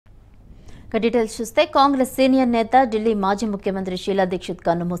Details చూస్తే Congress senior నేత ఢిల్లీ మాజీ ముఖ్యమంత్రి షీలా దీక్షిత్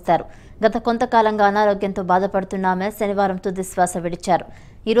కన్నుమూశారు. గత కొంతకాలంగా అనారోగ్యంతో బాధపడుతున్న ఆమె శనివారం తుది శ్వాస విడిచారు.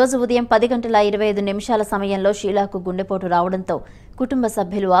 ఈ రోజు ఉదయం 10:25 సమయంలో షీలాకు గుండెపోటు రావడంతో కుటుంబ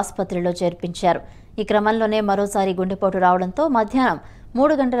సభ్యులు ఆసుపత్రిలో చేర్పించారు. ఈ క్రమంలోనే మరోసారి గుండెపోటు రావడంతో మధ్యాహ్నం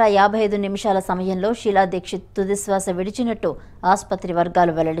 3:55 సమయంలో షీలా దీక్షిత్ తుది శ్వాస విడిచినట్టు ఆసుపత్రి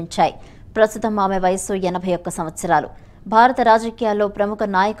వర్గాలు వెల్లడించాయి. ప్రస్తుతం ఆమె వయస్సు 81 సంవత్సరాలు. భారత రాజకీయాల్లో ప్రముఖ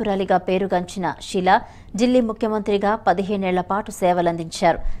నాయకురాలిగా పేరుగాంచిన షీలా ఢిల్లీ ముఖ్యమంత్రిగా 15 ఏళ్ల పాటు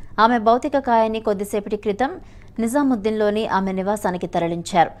సేవలందించారు. ఆమె భౌతిక కాయాన్ని కొద్దిసేపటి క్రితం నిజాముద్దీన్లోని ఆమె నివాసానికి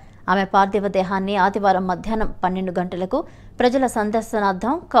తరలించారు. ఆమె పార్థివ దేహాన్ని ఆదివారం మధ్యాహ్నం 12 గంటలకు ప్రజల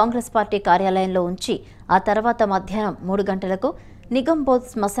సందర్శనార్థం కాంగ్రెస్ పార్టీ కార్యాలయంలో ఉంచి ఆ తర్వాత మధ్యాహ్నం 3 గంటలకు నిగంబోధ్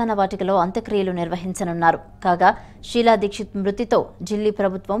శ్మశాన వాటికలో అంత్యక్రియలు నిర్వహించనున్నారు. కాగా షీలా దీక్షిత్ మృతితో ఢిల్లీ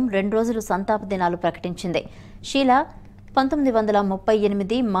ప్రభుత్వం 2 రోజులు సంతాప దినాలు ప్రకటించింది. షీలా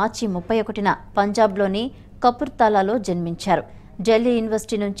 1938 మార్చి 31న పంజాబ్లోని కపుర్తాలాలో జన్మించారు. ఢిల్లీ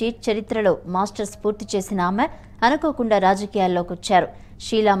యూనివర్సిటీ నుంచి చరిత్రలో మాస్టర్స్ పూర్తి చేసిన ఆమె అనుకోకుండా రాజకీయాల్లోకి వచ్చారు.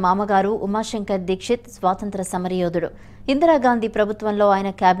 షీలా మామగారు ఉమాశంకర్ దీక్షిత్ స్వాతంత్ర సమరయోధుడు. ఇందిరాగాంధీ ప్రభుత్వంలో ఆయన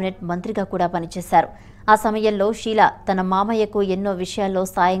కేబినెట్ మంత్రిగా కూడా పనిచేశారు. ఆ సమయంలో షీలా తన మామయ్యకు ఎన్నో విషయాల్లో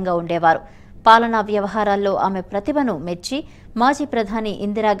సాయంగా ఉండేవారు. పాలనా వ్యవహారాల్లో ఆమె ప్రతిభను మెచ్చి మాజీ ప్రధాని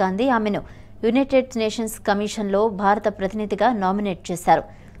ఇందిరాగాంధీ ఆమెను యునైటెడ్ నేషన్స్ కమిషన్లో భారత ప్రతినిధిగా నామినేట్ చేశారు.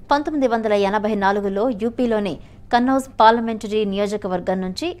 1984లో యూపీలోని కన్నౌజ్ పార్లమెంటరీ నియోజకవర్గం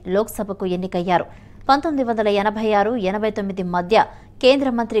నుంచి లోక్సభకు ఎన్నికయ్యారు. 1986-89 మధ్య కేంద్ర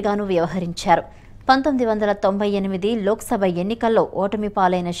మంత్రిగాను వ్యవహరించారు. 1998 లోక్సభ ఎన్నికల్లో ఓటమి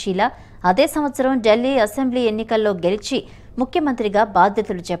పాలైన షీలా అదే సంవత్సరం ఢిల్లీ అసెంబ్లీ ఎన్నికల్లో గెలిచి ముఖ్యమంత్రిగా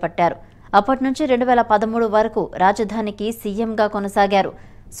బాధ్యతలు చేపట్టారు. అప్పటి నుంచి 2013 వరకు రాజధానికి సీఎంగా కొనసాగారు.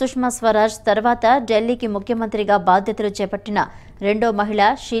 సుష్మా స్వరాజ్ తర్వాత ఢిల్లీకి ముఖ్యమంత్రిగా బాధ్యతలు చేపట్టిన రెండో మహిళ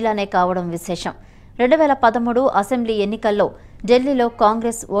షీలానే కావడం విశేషం. 2013 అసెంబ్లీ ఎన్నికల్లో ఢిల్లీలో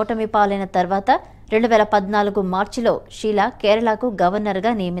కాంగ్రెస్ ఓటమి పాలైన తర్వాత 2014 మార్చిలో షీలా కేరళకు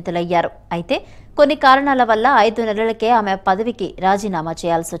గవర్నర్గా నియమితులయ్యారు. అయితే కొన్ని కారణాల వల్ల 5 నెలలకే ఆమె పదవికి రాజీనామా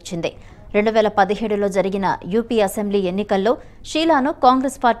చేయాల్సొచ్చింది. 2017లో జరిగిన యూపీ అసెంబ్లీ ఎన్నికల్లో షీలాను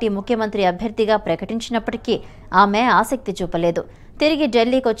కాంగ్రెస్ పార్టీ ముఖ్యమంత్రి అభ్యర్థిగా ప్రకటించినప్పటికీ ఆమె ఆసక్తి చూపలేదు. తిరిగి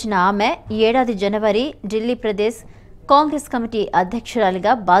ఢిల్లీకి వచ్చిన ఆమె ఈ ఏడాది జనవరి ఢిల్లీ ప్రదేశ్ కాంగ్రెస్ కమిటీ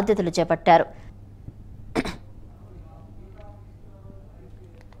అధ్యక్షురాలిగా బాధ్యతలు చేపట్టారు.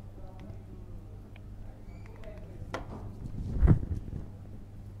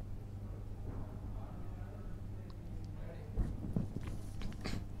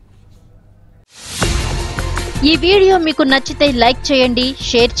 ఈ వీడియో మీకు నచ్చితే లైక్ చేయండి,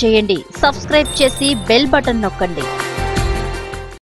 షేర్ చేయండి, సబ్స్క్రైబ్ చేసి బెల్ బటన్ నొక్కండి.